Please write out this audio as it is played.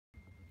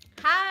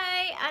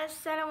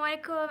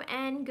Assalamualaikum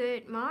and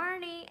good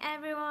morning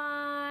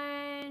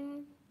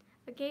everyone.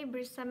 Okay,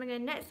 bersama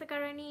dengan Nat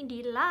sekarang ni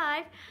di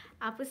live.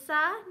 Apa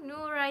sah?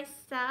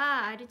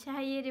 Nurraysa. Ada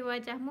cahaya di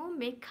wajahmu,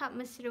 Mekap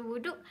Mesra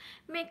Wuduk,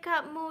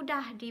 Mekap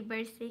mudah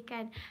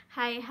dibersihkan.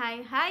 Hai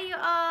you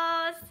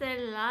all.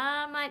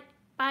 Selamat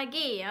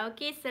pagi.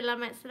 Okay,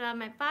 selamat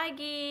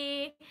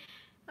pagi.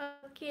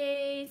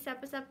 Okay,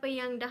 siapa-siapa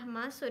yang dah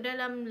masuk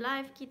dalam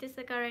live kita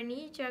sekarang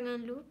ni,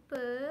 jangan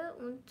lupa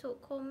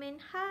untuk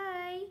komen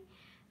hai.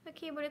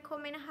 Okay, boleh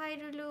komen hai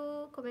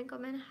dulu. Komen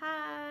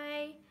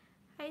hai.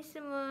 Hai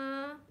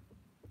semua.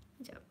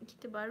 Sekejap,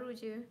 kita baru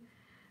je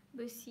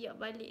bersiap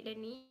balik dah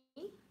ni.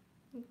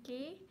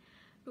 Okay.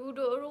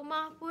 Duduk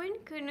rumah pun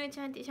kena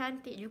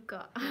cantik-cantik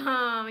juga.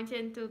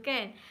 Macam tu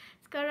kan.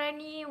 Sekarang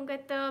ni orang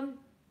kata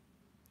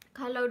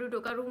kalau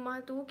duduk kat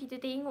rumah tu kita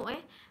tengok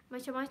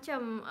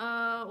macam-macam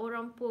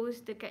orang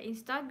post dekat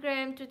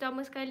Instagram,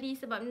 terutama sekali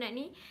sebab Nat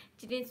ni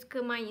jenis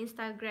suka main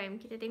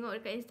Instagram. Kita tengok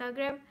dekat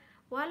Instagram,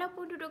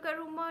 walaupun duduk kat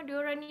rumah,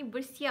 diorang ni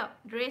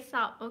bersiap, dress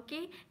up,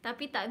 okay?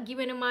 Tapi tak pergi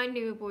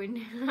mana-mana pun.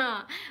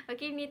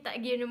 Okay, ni tak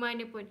pergi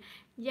mana-mana pun.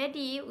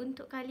 Jadi,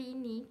 untuk kali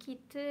ini,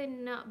 kita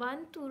nak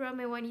bantu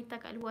ramai wanita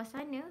kat luar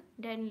sana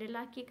dan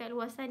lelaki kat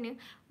luar sana,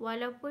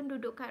 walaupun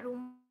duduk kat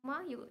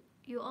rumah,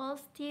 you all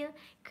still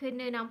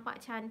kena nampak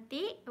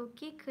cantik,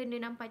 okay?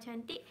 Kena nampak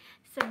cantik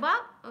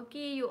sebab,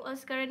 okay, you all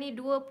sekarang ni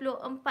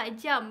 24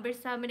 jam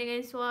bersama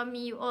dengan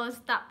suami. You all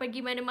tak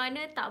pergi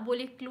mana-mana, tak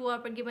boleh keluar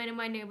pergi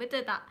mana-mana,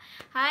 betul tak?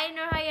 Hai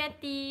Nurraysa.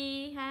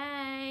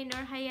 Hai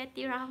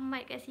Nurraysa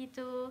Rahmat kat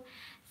situ.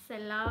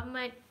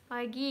 Selamat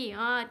pagi.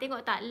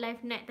 Tengok tak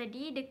live Nat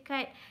tadi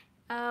dekat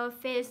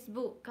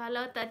Facebook.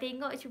 Kalau tak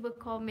tengok, cuba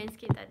komen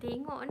sikit. Tak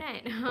tengok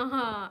Nat.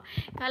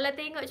 Kalau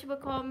tengok, cuba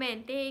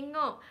komen.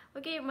 Tengok.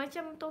 Okay,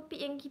 macam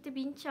topik yang kita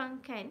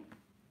bincangkan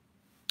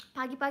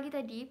pagi-pagi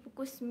tadi,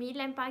 pukul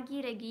 9 pagi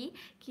lagi,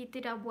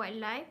 kita dah buat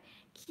live.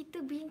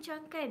 Kita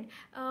bincangkan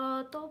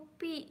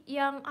topik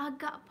yang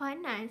agak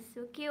panas.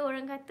 Okay,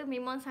 orang kata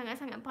memang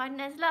sangat-sangat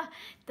panas lah.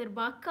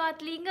 Terbakar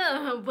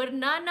telinga,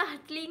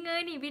 bernanah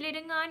telinga ni bila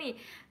dengar ni.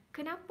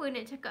 Kenapa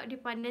nak cakap dia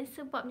panas?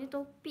 Sebabnya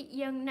topik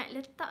yang nak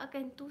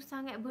letakkan tu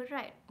sangat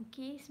berat.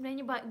 Okay,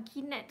 sebenarnya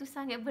bagi Nat tu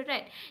sangat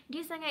berat.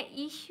 Dia sangat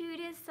isu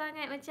dia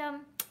sangat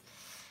macam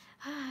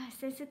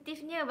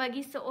sensitifnya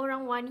bagi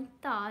seorang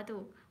wanita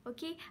tu.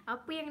 Okay,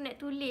 apa yang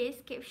nak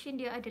tulis caption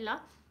dia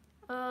adalah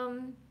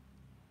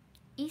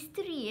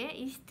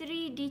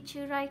isteri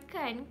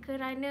diceraikan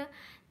kerana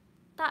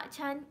tak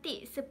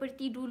cantik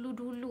seperti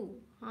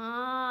dulu-dulu.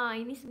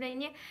 Ini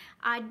sebenarnya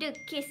ada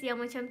kes yang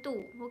macam tu.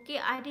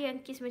 Okey, ada yang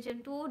kes macam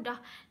tu dah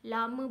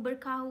lama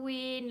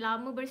berkahwin,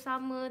 lama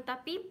bersama,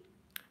 tapi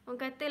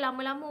orang kata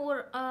lama-lama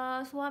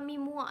suami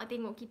muak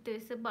tengok kita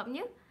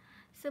sebabnya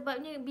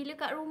bila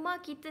kat rumah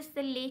kita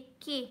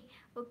selekeh.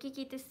 Okey,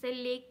 kita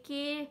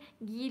selekeh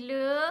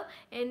gila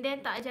and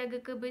then tak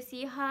jaga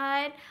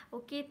kebersihan.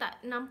 Okey,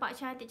 tak nampak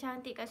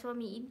cantik-cantik kat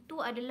suami.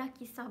 Itu adalah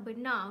kisah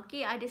benar.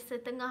 Okey, ada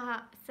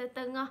setengah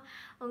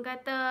orang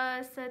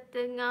kata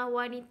setengah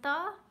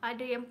wanita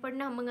ada yang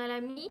pernah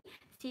mengalami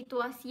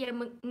situasi yang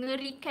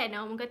mengerikan.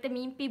 Orang kata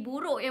mimpi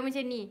buruk yang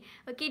macam ni.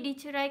 Okey,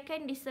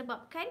 diceraikan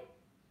disebabkan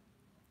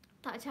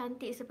tak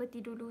cantik seperti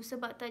dulu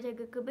sebab tak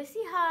jaga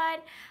kebersihan.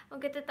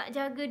 Orang kata tak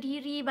jaga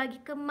diri, bagi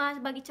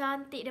kemas, bagi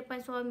cantik depan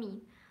suami.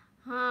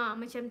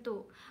 Macam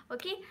tu.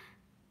 Okey.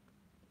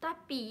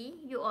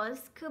 Tapi you all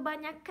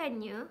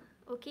kebanyakannya,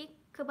 okey,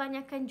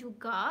 kebanyakan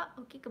juga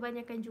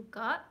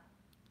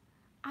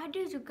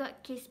ada juga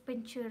kes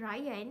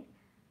penceraian.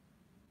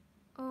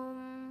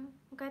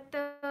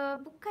 Kata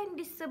bukan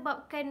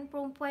disebabkan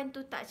perempuan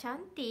tu tak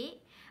cantik,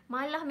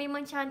 malah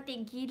memang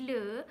cantik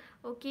gila.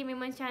 Okey,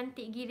 memang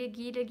cantik gila.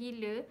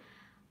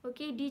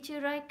 Okey,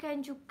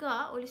 diceraikan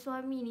juga oleh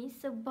suami ni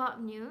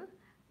sebabnya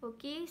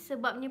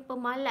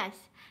pemalas.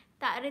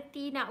 Tak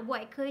reti nak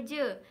buat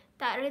kerja,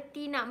 tak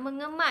reti nak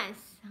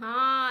mengemas.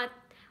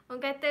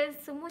 Orang kata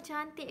semua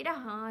cantik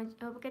dah.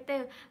 Apa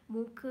kata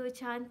muka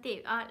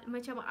cantik,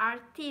 macam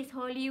artis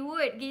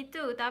Hollywood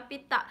gitu,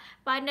 tapi tak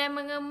pandai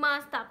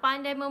mengemas, tak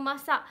pandai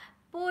memasak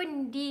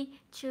pun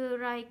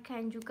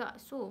diceraikan juga.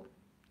 So,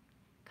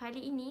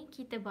 kali ini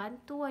kita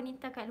bantu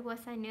wanita kat luar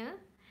sana.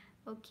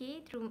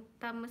 Okey,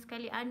 terutama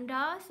sekali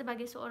anda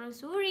sebagai seorang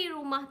suri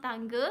rumah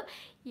tangga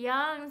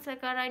yang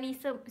sekarang ni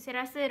saya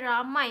rasa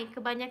ramai,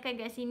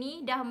 kebanyakan kat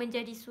sini dah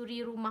menjadi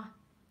suri rumah.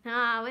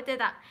 Betul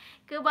tak?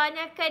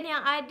 Kebanyakan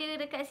yang ada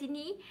dekat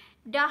sini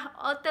dah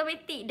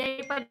automatik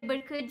daripada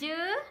bekerja.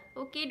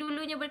 Okey,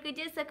 dulunya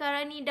bekerja,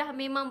 sekarang ni dah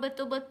memang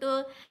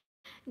betul-betul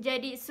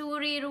jadi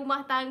suri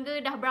rumah tangga.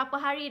 Dah berapa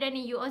hari dah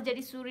ni you all jadi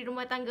suri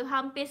rumah tangga?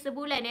 Hampir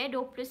sebulan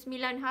 29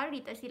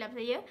 hari tak silap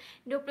saya.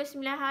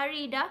 29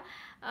 hari dah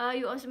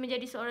you all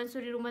menjadi seorang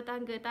suri rumah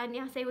tangga.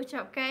 Tahniah saya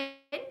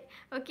ucapkan.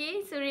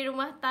 Okey, suri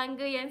rumah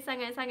tangga yang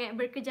sangat-sangat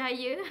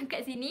berkejaya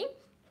kat sini.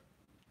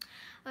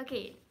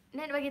 Okey,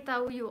 Nak bagi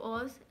tahu you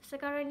all,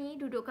 sekarang ni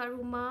duduk kat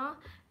rumah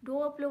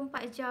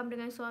 24 jam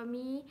dengan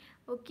suami.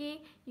 Okay,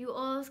 you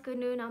all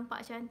kena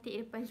nampak cantik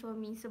depan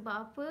suami.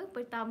 Sebab apa?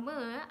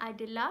 Pertama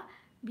adalah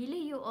bila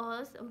you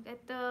all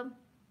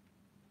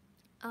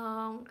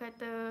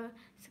kata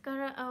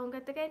sekarang orang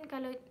kata kan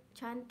kalau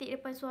cantik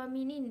depan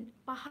suami ni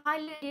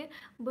pahala dia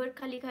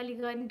berkali-kali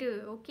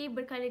ganda. Okey,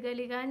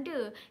 berkali-kali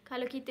ganda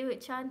kalau kita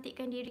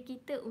cantikkan diri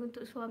kita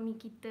untuk suami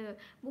kita.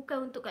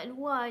 Bukan untuk kat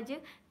luar je,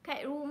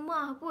 kat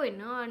rumah pun.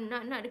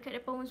 Nak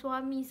dekat depan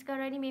suami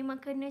sekarang ni memang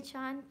kena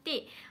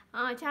cantik.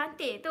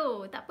 Cantik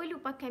tu. Tak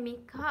perlu pakai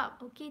makeup.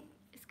 Okey,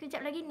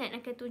 sekejap lagi Nat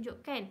akan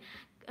tunjukkan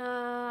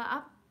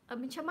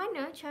macam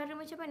mana, cara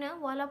macam mana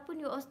walaupun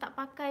you all tak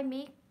pakai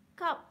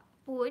makeup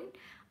pun,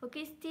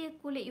 okey, still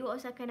kulit you all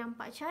akan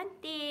nampak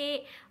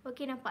cantik,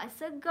 okey, nampak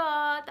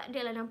segar, tak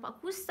adalah nampak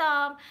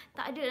kusam,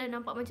 tak adalah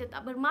nampak macam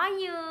tak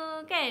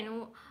bermaya,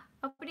 kan?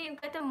 Apa ni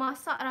kata,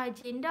 masak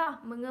rajin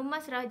dah,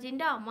 mengemas rajin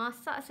dah,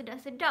 masak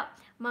sedap-sedap,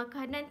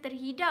 makanan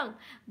terhidang,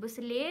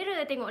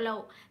 berselera tengok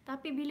lauk.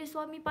 Tapi bila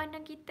suami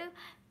pandang kita,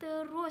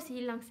 terus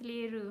hilang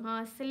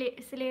selera.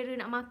 Selera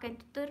nak makan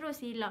tu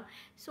terus hilang.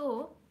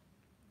 So,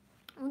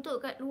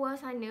 untuk kat luar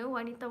sana,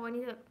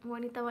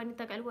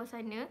 wanita-wanita kat luar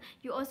sana,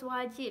 you all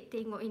wajib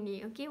tengok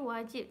ini, okey?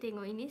 Wajib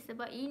tengok ini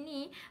sebab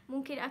ini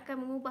mungkin akan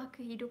mengubah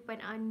kehidupan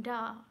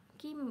anda.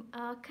 Okey,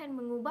 akan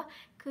mengubah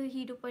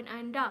kehidupan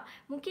anda.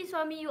 Mungkin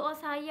suami you all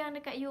sayang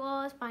dekat you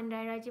all,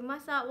 pandai rajin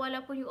masak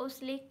walaupun you all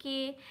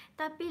selekeh,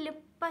 tapi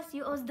lepas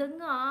you all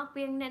dengar apa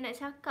yang nak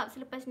cakap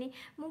selepas ni,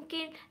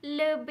 mungkin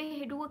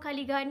lebih 2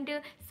 kali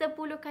ganda, 10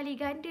 kali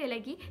ganda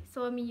lagi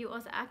suami you all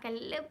akan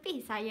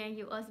lebih sayang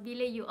you all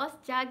bila you all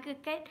jaga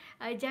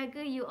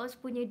you all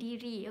punya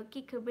diri,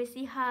 okey,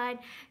 kebersihan,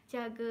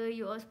 jaga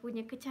you all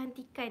punya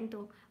kecantikan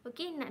tu.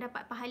 Okey, nak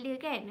dapat pahala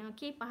kan?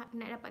 Okey,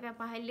 nak dapatkan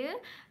pahala,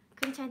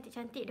 kena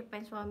cantik-cantik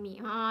depan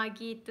suami.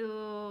 Gitu.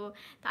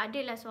 Tak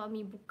adalah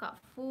suami buka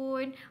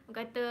phone, orang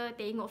kata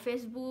tengok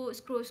Facebook,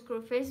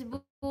 scroll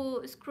Facebook,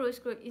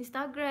 scroll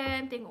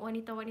Instagram, tengok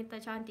wanita-wanita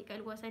cantik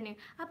kat luar sana.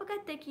 Apa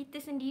kata kita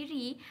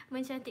sendiri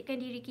mencantikkan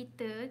diri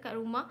kita kat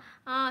rumah,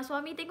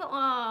 suami tengok,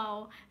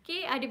 wow,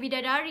 okay, ada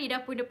bidadari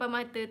dah pun depan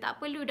mata.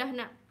 Tak perlu dah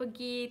nak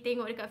pergi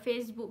tengok dekat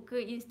Facebook ke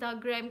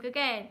Instagram ke,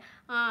 kan?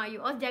 You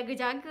all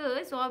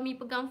jaga-jaga suami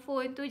pegang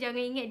phone tu, jangan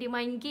ingat dia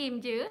main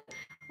game je.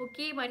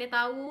 Okey, mana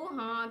tahu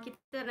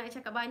kita nak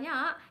cakap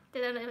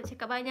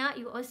banyak,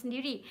 you all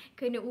sendiri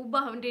kena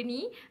ubah benda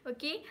ni.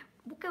 Okey,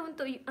 bukan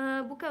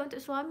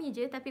untuk suami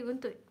je, tapi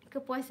untuk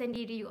kepuasan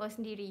diri you all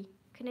sendiri.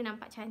 Kena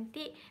nampak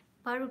cantik,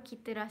 baru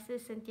kita rasa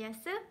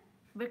sentiasa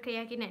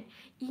berkeyakinan.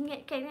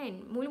 Ingatkan kan,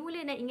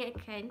 mula-mula nak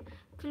ingatkan,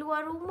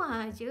 keluar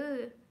rumah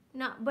je,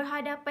 nak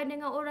berhadapan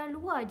dengan orang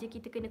luar je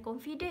kita kena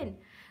confident.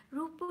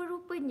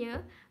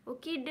 Rupa-rupanya,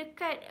 okey,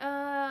 dekat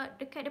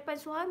depan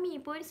suami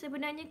pun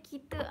sebenarnya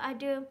kita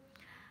ada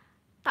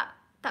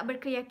tak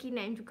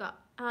berkeyakinan juga.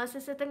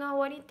 Sesetengah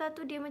wanita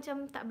tu dia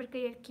macam tak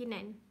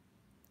berkeyakinan.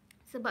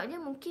 Sebabnya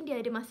mungkin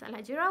dia ada masalah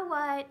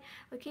jerawat,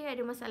 okey,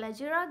 ada masalah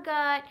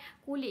jeragat,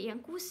 kulit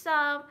yang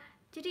kusam.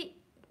 Jadi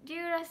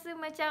dia rasa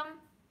macam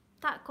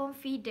tak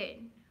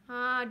confident.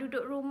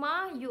 Duduk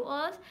rumah, you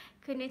all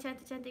kena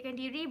cantik-cantikkan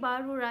diri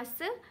baru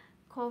rasa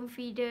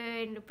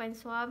confident depan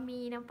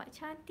suami, nampak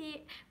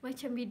cantik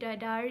macam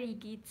bidadari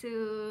gitu.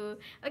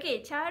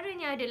 Okey,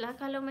 caranya adalah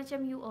kalau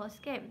macam you all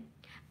kan,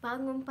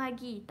 bangun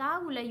pagi,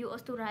 tahulah you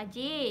all tu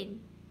rajin.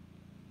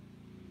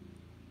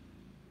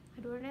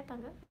 Ada orang datang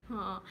ke?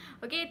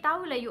 Okey,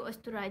 tahulah you all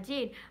tu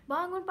rajin.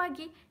 Bangun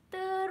pagi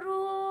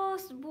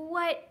terus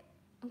buat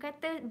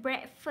kata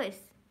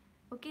breakfast.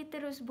 Okey,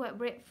 terus buat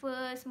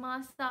breakfast,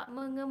 masak,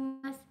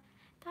 mengemas.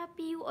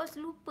 Tapi you all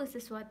lupa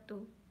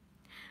sesuatu.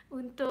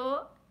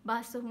 Untuk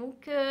basuh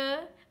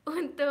muka,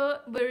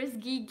 untuk berus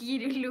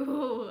gigi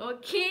dulu.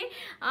 Okey.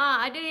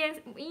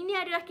 Ini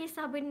adalah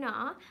kisah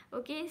benar.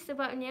 Okey,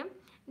 sebabnya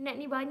Nat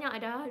ni banyak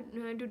dah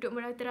duduk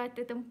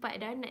merata-rata tempat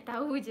dah, Nat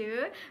tahu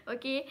je.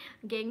 Okey,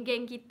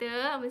 geng-geng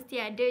kita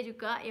mesti ada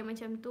juga yang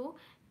macam tu.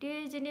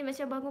 Dia jenis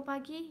macam bangun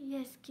pagi,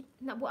 yes,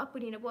 nak buat apa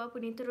ni,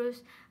 terus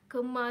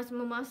kemas,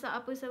 memasak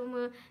apa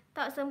semua.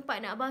 Tak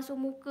sempat nak basuh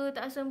muka,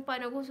 tak sempat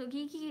nak gosok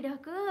gigi dah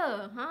ke?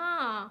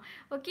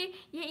 Okey,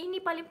 yang ini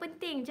paling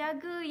penting,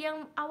 jaga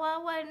yang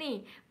awal-awal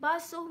ni.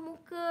 Basuh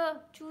muka,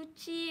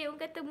 cuci,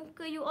 orang kata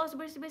muka you all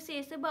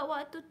bersih-bersih. Sebab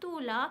waktu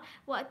tu lah,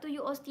 waktu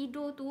you all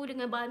tidur tu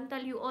dengan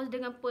bantal you all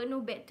dengan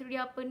penuh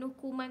bakteria, penuh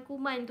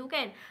kuman-kuman tu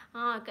kan.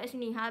 Kat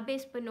sini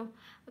habis penuh,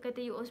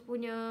 kata you all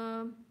punya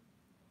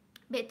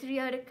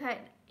bakteria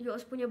dekat you all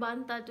punya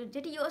bantal tu.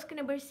 Jadi you all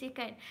kena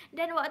bersihkan.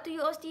 Dan waktu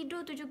you all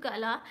tidur tu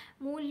jugalah,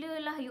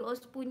 mulalah you all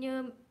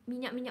punya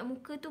minyak-minyak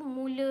muka tu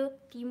mula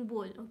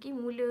timbul. Okey,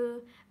 mula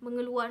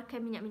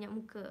mengeluarkan minyak-minyak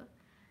muka.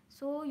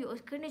 So you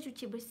all kena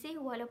cuci bersih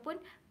walaupun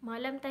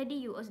malam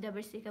tadi you all dah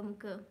bersihkan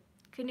muka.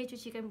 Kena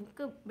cucikan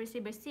muka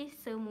bersih-bersih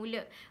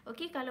semula.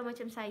 Okey, kalau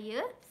macam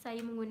saya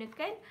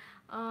menggunakan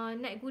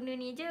nak guna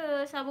ni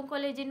je, sabun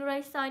kolagen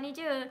Nurraysa ni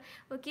je.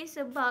 Okey,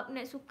 sebab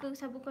nak suka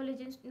sabun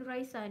kolagen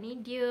Nurraysa ni,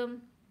 dia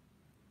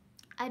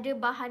ada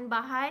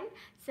bahan-bahan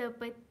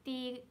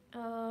seperti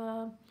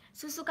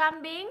susu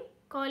kambing,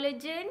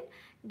 kolagen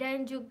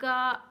dan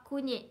juga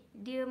kunyit.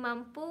 Dia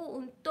mampu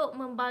untuk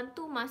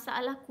membantu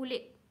masalah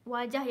kulit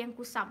wajah yang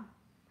kusam.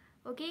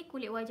 Okey,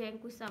 kulit wajah yang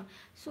kusam.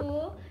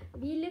 So,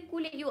 bila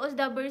kulit you all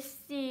dah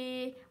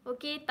bersih,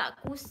 okey,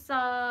 tak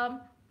kusam,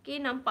 okey,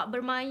 nampak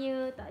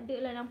bermaya, tak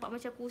ada lah nampak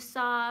macam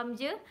kusam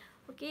je.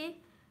 Okey.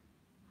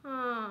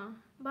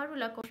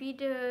 Barulah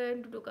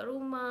confident duduk kat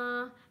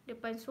rumah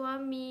depan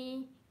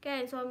suami.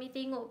 Kan suami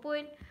tengok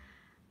pun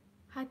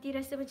hati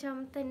rasa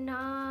macam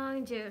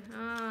tenang je.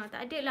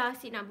 Tak adalah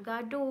asyik nak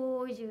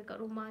bergaduh je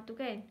kat rumah tu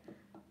kan.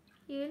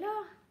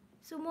 Yelah,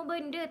 semua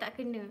benda tak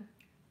kena.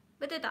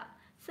 Betul tak?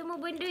 Semua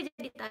benda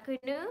jadi tak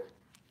kena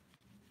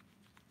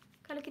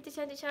kalau kita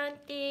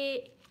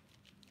cantik-cantik,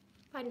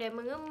 pandai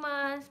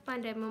mengemas,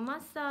 pandai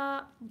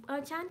memasak.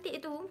 Cantik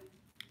tu,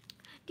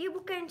 dia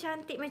bukan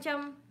cantik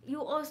macam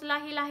you all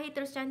lahir-lahir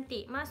terus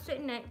cantik.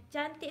 Maksud Nat,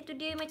 cantik tu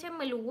dia macam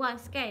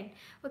meluas kan.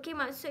 Okey,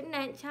 maksud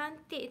Nat,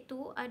 cantik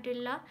tu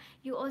adalah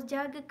you all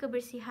jaga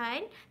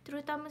kebersihan,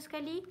 terutama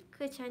sekali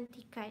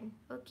kecantikan.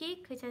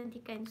 Okey,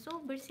 kecantikan. So,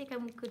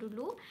 bersihkan muka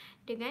dulu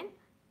dengan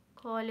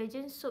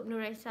collagen soap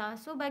Nurraysa.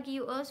 So,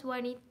 bagi you all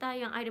wanita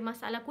yang ada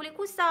masalah kulit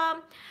kusam,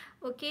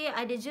 okey,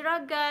 ada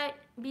jeragat,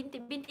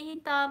 bintik-bintik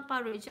hitam,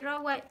 parut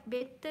jerawat,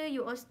 better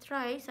you all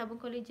try sabun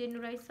collagen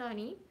Nurraysa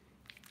ni.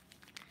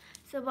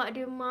 Sebab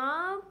dia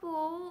mampu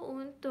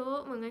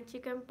untuk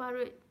mengecilkan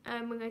parut,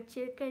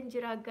 mengecilkan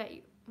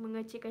jeragat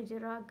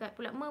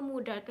pula,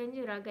 memudahkan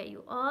jeragat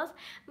you all,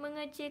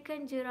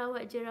 mengecilkan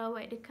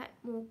jerawat-jerawat dekat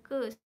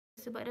muka.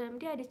 Sebab dalam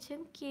dia ada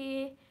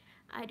cengkeh,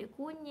 ada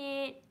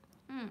kunyit.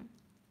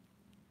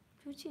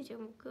 Cuci je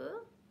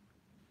muka,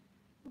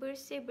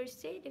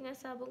 bersih-bersih dengan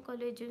sabun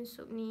collagen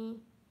soap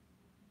ni.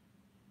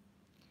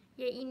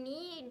 Yang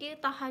ini dia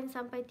tahan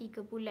sampai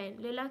 3 bulan.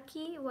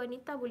 Lelaki,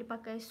 wanita boleh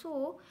pakai.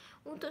 So,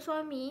 untuk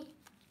suami,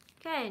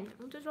 kan?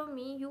 Untuk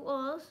suami, you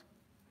all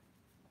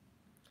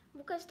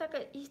bukan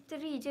setakat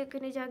isteri je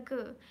kena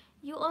jaga.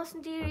 You all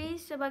sendiri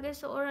sebagai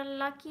seorang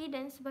lelaki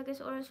dan sebagai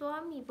seorang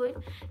suami pun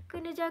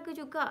kena jaga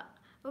juga.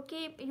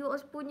 Okay, you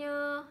all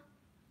punya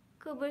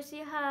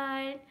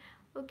kebersihan.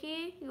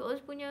 Okay, you all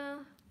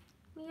punya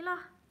ni lah.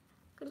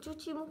 Kena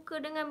cuci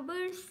muka dengan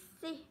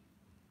bersih.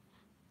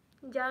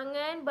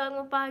 Jangan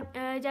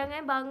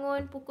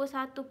bangun pukul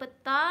 1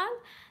 petang,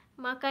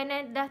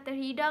 makanan dah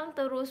terhidang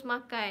terus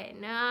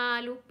makan.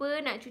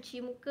 Lupa nak cuci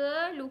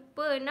muka,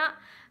 lupa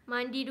nak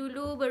mandi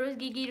dulu, berus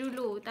gigi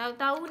dulu.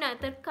 Tahu-tahu nak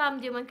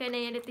terkam je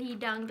makanan yang dah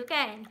terhidang tu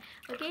kan.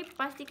 Okey,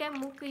 pastikan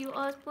muka you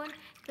all pun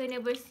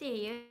kena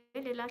bersih ya.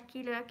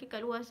 Lelaki-lelaki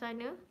kat luar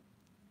sana.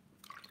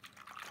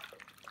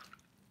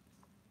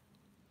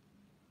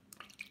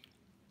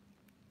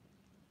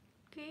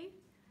 Okey,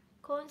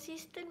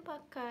 konsisten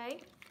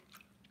pakai.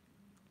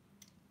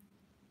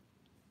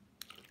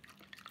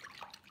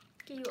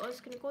 You all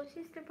kena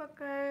konsisten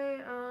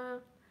pakai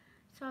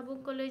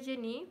sabun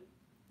collagen ni.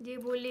 Dia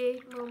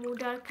boleh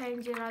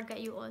memudahkan jeragat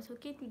you all.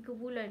 Okay, 3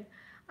 bulan.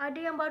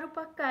 Ada yang baru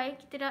pakai,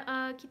 kita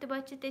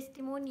baca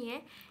testimoni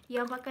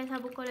yang pakai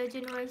sabun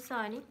collagen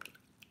Nurraysa ni.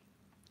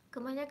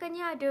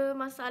 Kebanyakannya ada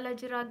masalah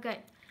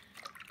jeragat.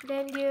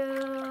 Dan dia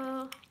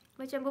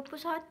macam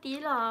berpuas hati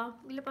lah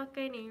bila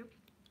pakai ni.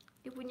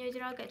 Dia punya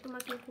jeragat tu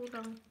makin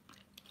kurang.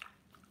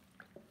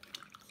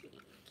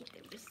 Kita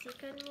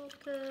bersihkan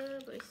muka,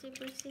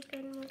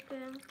 bersihkan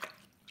muka.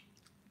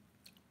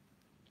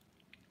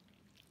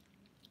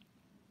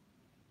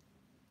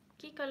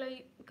 Okay, kalau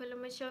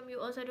macam you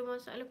all ada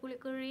masalah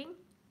kulit kering,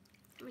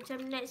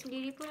 macam Nat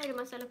sendiri pun ada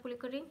masalah kulit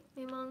kering,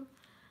 memang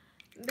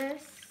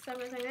best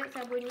sangat-sangat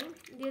sabun ni.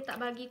 Dia tak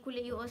bagi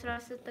kulit you all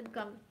rasa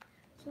tegang.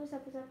 So,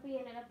 siapa-siapa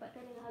yang nak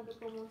dapatkan dengan harga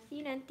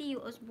promosi, nanti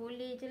you all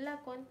boleh je lah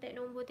kontak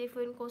nombor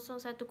telefon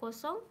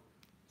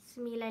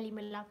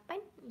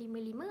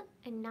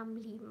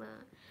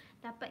 010-958-5565.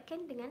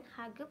 Dapatkan dengan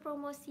harga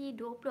promosi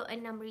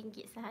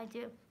RM26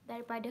 sahaja.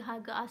 Daripada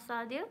harga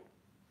asal dia.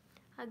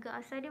 Harga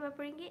asal dia berapa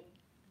ringgit?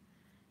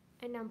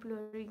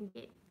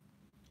 RM60.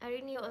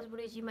 Hari ni you all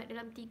boleh jimat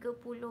dalam 30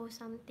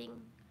 something.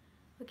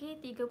 Okay,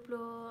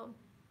 30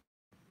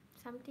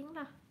 something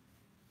lah.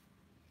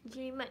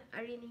 Jimat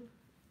hari ni.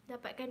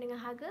 Dapatkan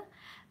dengan harga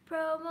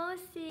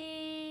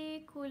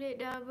promosi. Kulit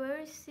dah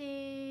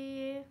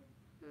bersih.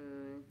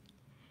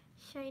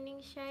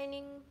 Shining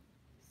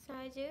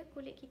saja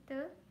kulit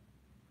kita.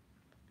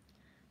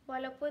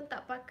 Walaupun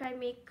tak pakai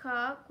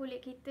makeup, kulit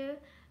kita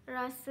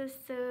rasa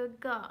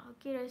segar.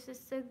 Okey, rasa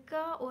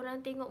segar. Orang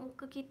tengok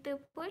muka kita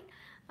pun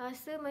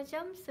rasa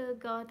macam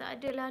segar.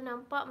 Tak adalah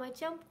nampak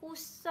macam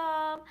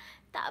kusam,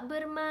 tak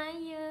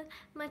bermaya,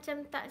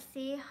 macam tak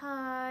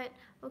sihat.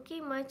 Okey,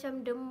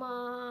 macam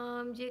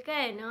demam je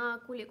kan.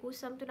 Kulit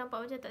kusam tu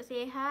nampak macam tak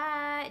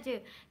sihat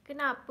je.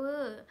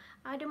 Kenapa?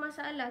 Ada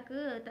masalah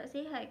ke? Tak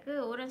sihat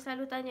ke? Orang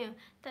selalu tanya,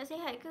 tak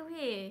sihat ke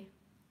weh?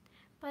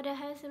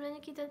 Padahal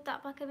sebenarnya kita tak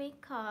pakai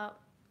makeup.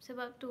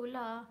 Sebab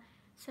itulah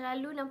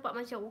selalu nampak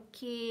macam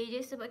okey je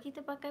sebab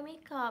kita pakai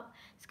makeup.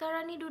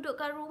 Sekarang ni duduk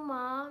kat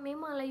rumah,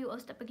 memanglah you all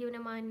tak pergi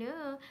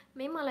mana-mana.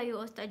 Memanglah you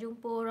all tak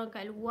jumpa orang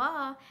kat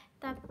luar.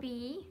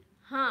 Tapi,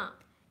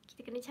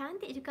 kita kena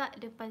cantik juga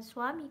depan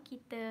suami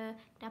kita.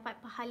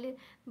 Dapat pahala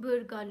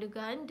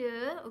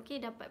berganda-ganda. Okey,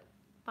 dapat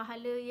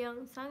pahala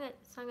yang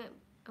sangat-sangat,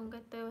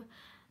 orang kata,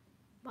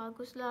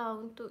 baguslah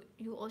untuk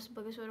you all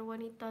sebagai seorang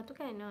wanita tu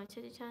kan.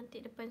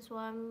 Cantik-cantik depan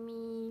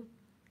suami.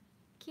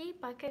 Okay,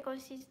 pakai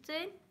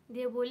konsisten.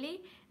 Dia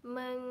boleh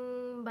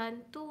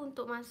membantu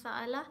untuk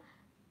masalah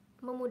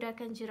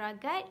memudahkan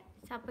jeragat.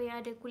 Siapa yang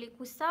ada kulit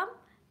kusam,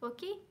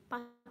 okay,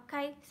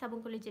 pakai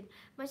sabun kolagen.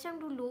 Macam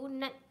dulu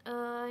Nat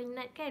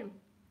kan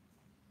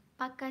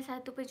pakai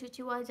satu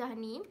pencuci wajah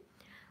ni.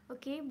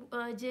 Okay,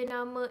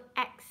 jenama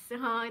X.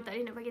 Tak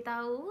boleh nak bagi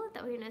tahu,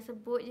 tak boleh nak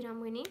sebut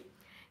jenama ni.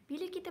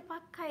 Bila kita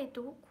pakai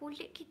tu,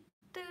 kulit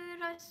kita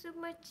rasa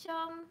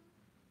macam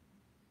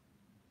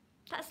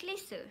tak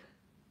selesa.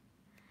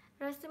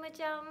 Rasa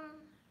macam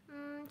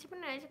macam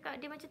mana nak cakap,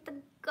 dia macam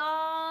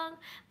tegang,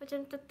 macam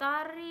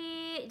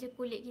tertarik je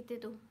kulit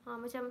kita tu.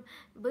 Macam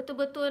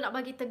betul-betul nak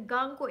bagi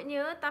tegang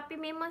kotnya, tapi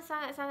memang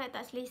sangat-sangat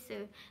tak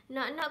selesa.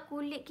 Nak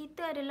kulit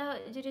kita adalah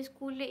jenis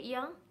kulit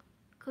yang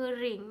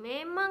kering.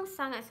 Memang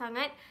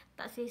sangat-sangat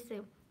tak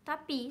selesa.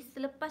 Tapi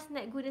selepas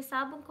nak guna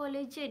sabun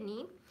kolagen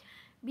ni,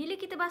 bila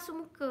kita basuh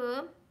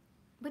muka,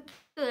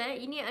 betul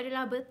ini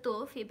adalah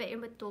betul, feedback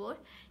yang betul.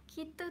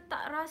 Kita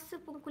tak rasa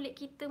pun kulit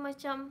kita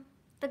macam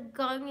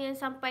tegang yang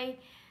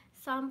sampai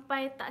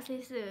tak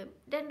selesa.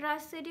 Dan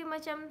rasa dia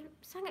macam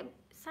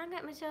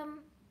sangat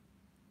macam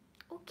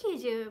okey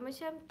je.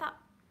 Macam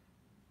tak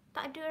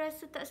ada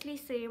rasa tak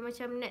selesa yang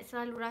macam Nat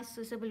selalu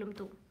rasa sebelum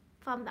tu.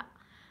 Faham tak?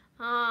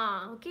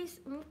 Okay.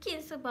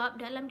 Mungkin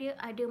sebab dalam dia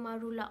ada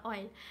marula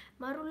oil.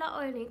 Marula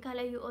oil ni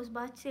kalau you all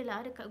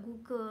bacalah dekat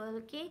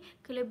Google, okay,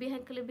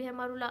 kelebihan-kelebihan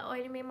marula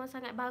oil ni memang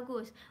sangat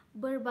bagus.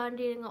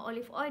 Berbanding dengan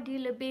olive oil,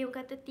 dia lebih orang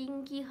kata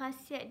tinggi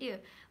khasiat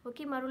dia.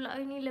 Okay, marula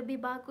oil ni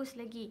lebih bagus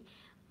lagi.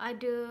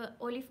 Ada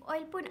olive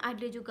oil pun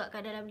ada juga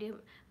kat dalam dia.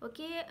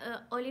 Okay,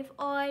 olive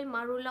oil,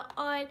 marula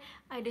oil,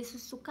 ada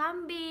susu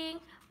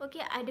kambing,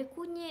 okay, ada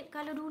kunyit.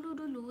 Kalau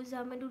dulu-dulu,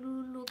 zaman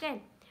dulu-dulu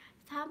kan,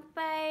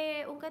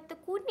 sampai orang kata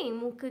kuning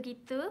muka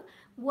kita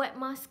buat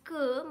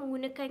masker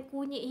menggunakan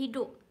kunyit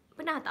hidup.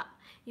 Pernah tak?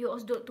 You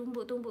all duduk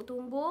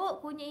tumbuk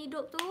kunyit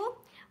hidup tu.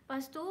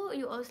 Lepas tu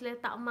you all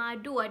letak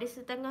madu. Ada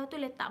setengah tu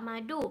letak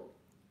madu.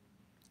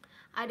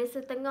 Ada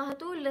setengah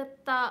tu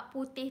letak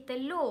putih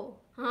telur.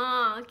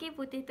 Okay,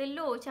 putih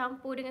telur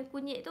campur dengan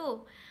kunyit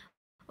tu.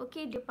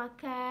 Okay, dia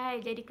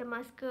pakai jadikan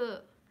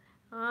masker.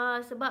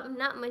 Sebab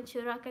nak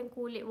mencerahkan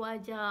kulit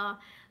wajah.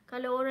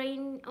 Kalau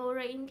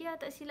orang India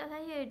tak silap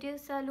saya, dia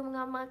selalu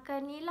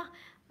mengamalkan ni lah,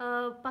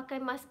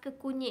 pakai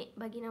masker kunyit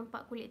bagi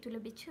nampak kulit tu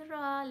lebih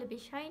cerah, lebih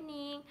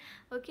shining.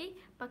 Okay,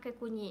 pakai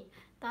kunyit.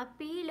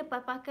 Tapi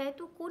lepas pakai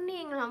tu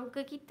kuning lah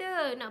muka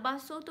kita. Nak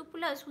basuh tu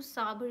pula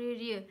susah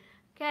berdiri.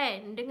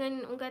 Kan?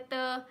 Dengan orang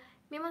kata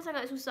memang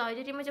sangat susah.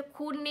 Jadi macam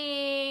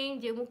kuning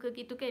je muka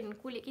kita kan.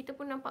 Kulit kita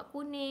pun nampak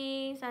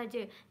kuning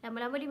saja.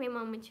 Lama-lama dia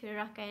memang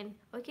mencerahkan.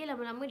 Okay,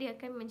 lama-lama dia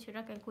akan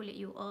mencerahkan kulit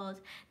you all.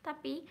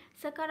 Tapi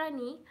sekarang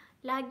ni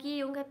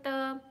lagi orang kata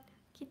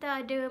kita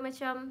ada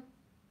macam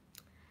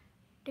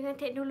dengan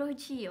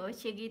teknologi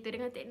macam gitu.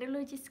 Dengan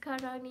teknologi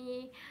sekarang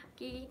ni,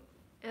 okay,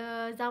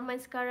 zaman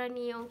sekarang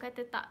ni orang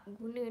kata tak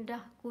guna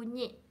dah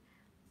kunyit.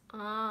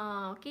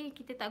 Okay,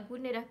 kita tak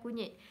guna dah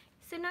kunyit.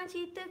 Senang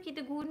cerita,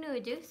 kita guna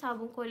je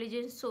sabun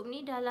collagen soap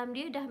ni, dalam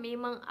dia dah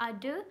memang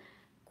ada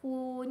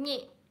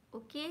kunyit.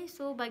 Okay,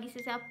 so bagi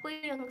sesiapa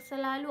yang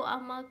selalu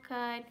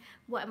amalkan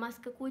buat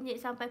masker kunyit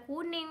sampai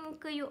kuning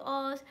muka you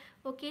all,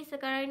 okay,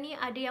 sekarang ni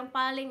ada yang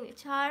paling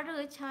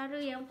cara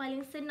yang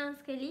paling senang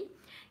sekali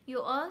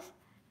you all.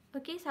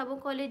 Okay,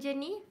 sabun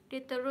collagen ni dia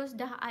terus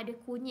dah ada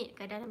kunyit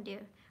kat dalam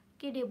dia.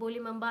 Okay, dia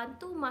boleh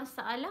membantu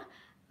masalah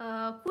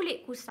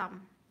kulit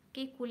kusam.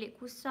 Okay, kulit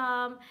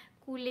kusam,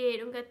 kulit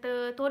orang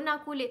kata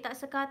tona kulit tak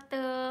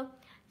sekata.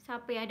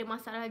 Siapa yang ada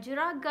masalah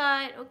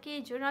jeragat,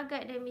 okay,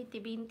 jeragat dan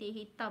bintik-bintik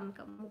hitam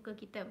kat muka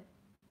kita.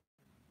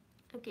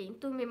 Okay,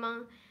 itu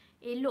memang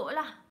elok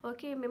lah.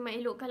 Okay, memang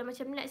elok. Kalau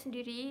macam Nat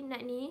sendiri,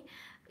 Nat ni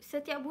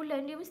setiap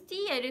bulan dia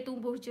mesti ada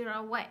tumbuh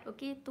jerawat.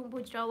 Okay,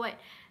 tumbuh jerawat.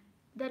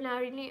 Dan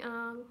hari ni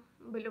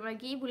belum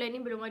lagi, bulan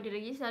ni belum ada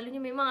lagi. Selalunya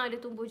memang ada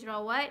tumbuh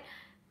jerawat.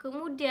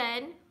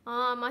 Kemudian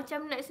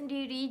macam Nat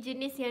sendiri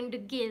jenis yang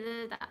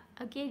degil tak?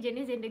 Okay,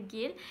 jenis yang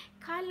degil.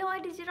 Kalau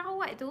ada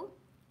jerawat tu,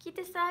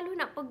 kita selalu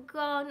nak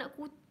pegang, nak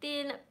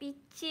kutil, nak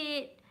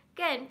picit.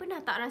 Kan? Pernah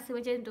tak rasa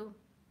macam tu?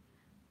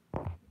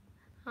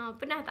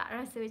 Pernah tak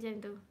rasa macam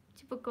tu?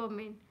 Cuba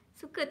komen.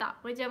 Suka tak?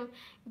 Macam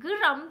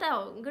geram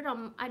tau.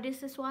 Geram ada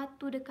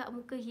sesuatu dekat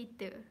muka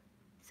kita.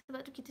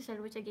 Sebab tu kita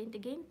selalu macam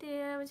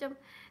gentil-gentil, macam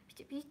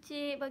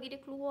picit-picit, bagi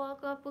dia keluar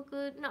ke apa ke,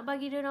 nak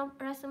bagi dia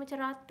rasa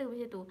macam rata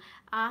macam tu.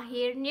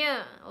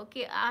 Akhirnya,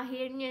 okay,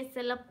 akhirnya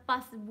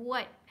selepas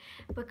buat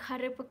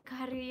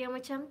perkara-perkara yang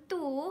macam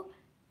tu,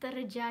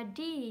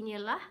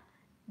 terjadinya lah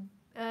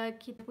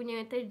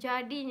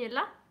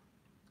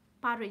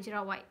parut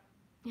jerawat.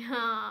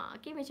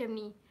 Okay, macam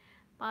ni.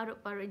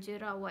 Parut-parut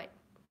jerawat.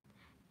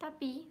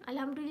 Tapi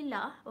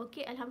Alhamdulillah,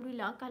 okay,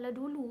 Alhamdulillah, kalau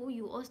dulu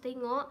you all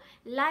tengok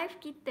live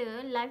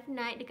kita, live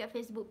night dekat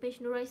Facebook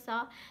page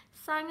Nurraysa,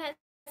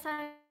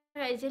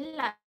 sangat-sangat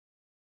jelas.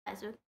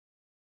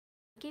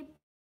 Okay,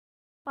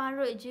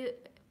 parut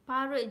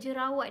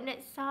jerawat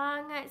Nat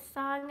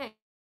sangat-sangat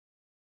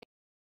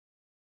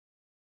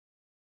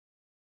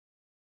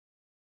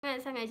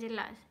sangat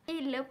jelas.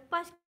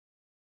 Lepas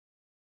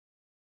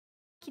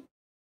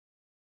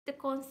kita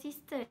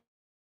konsisten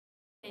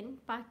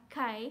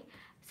pakai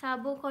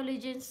sabun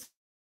collagen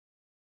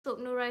soap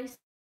Nurraysa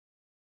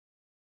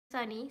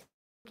ni,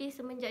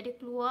 semenjak dia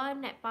keluar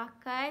nak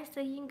pakai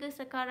sehingga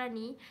sekarang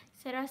ni,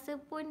 saya rasa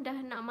pun dah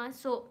nak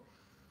masuk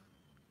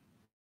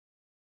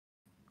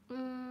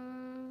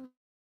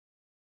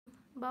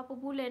berapa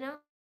bulan lah?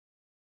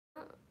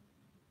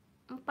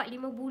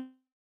 4-5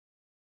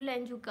 bulan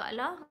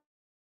jugalah.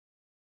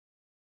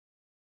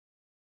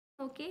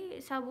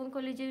 Sabun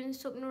collagen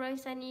soap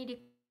Nurraysa ni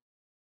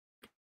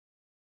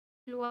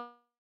dikeluar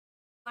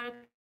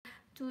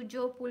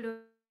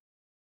RM70.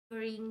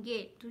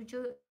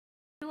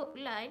 2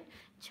 bulan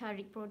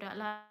cari produk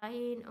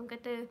lain. Orang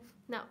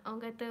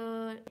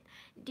kata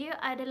dia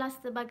adalah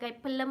sebagai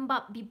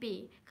pelembap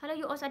bibir. Kalau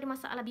you ada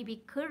masalah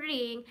bibir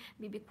kering,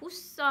 bibir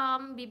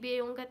kusam,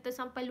 bibir orang kata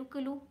sampai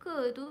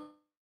luka-luka tu,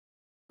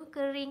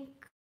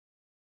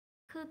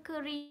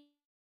 kekeringan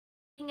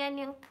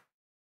yang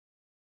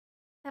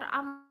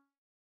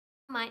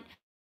teramat,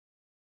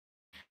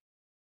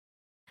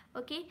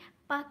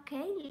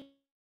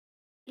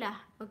 pakailah,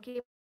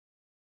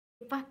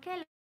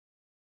 pakailah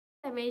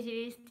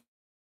Magic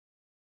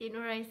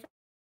Nurraysa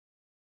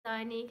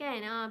ni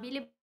kan. Bila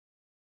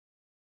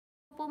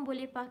pun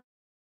boleh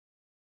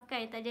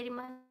pakai, tak jadi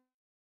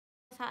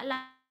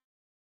masalah.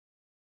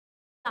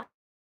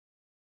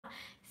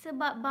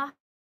 Sebab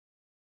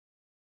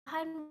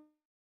bahan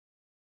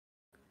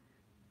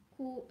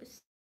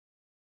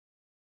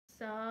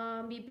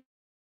bibir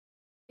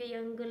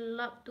yang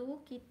gelap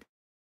tu, kita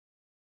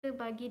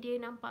bagi dia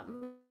nampak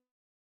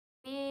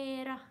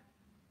merah.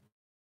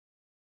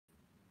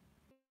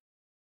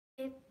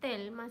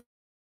 Settle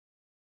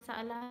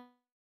masalah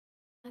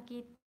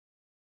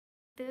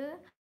kita,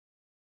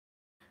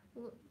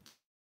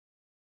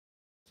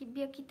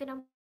 biar kita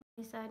nampak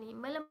ni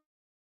melembabkan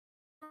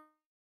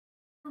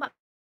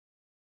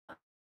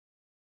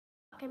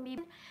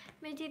bibir.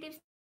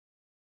 Magic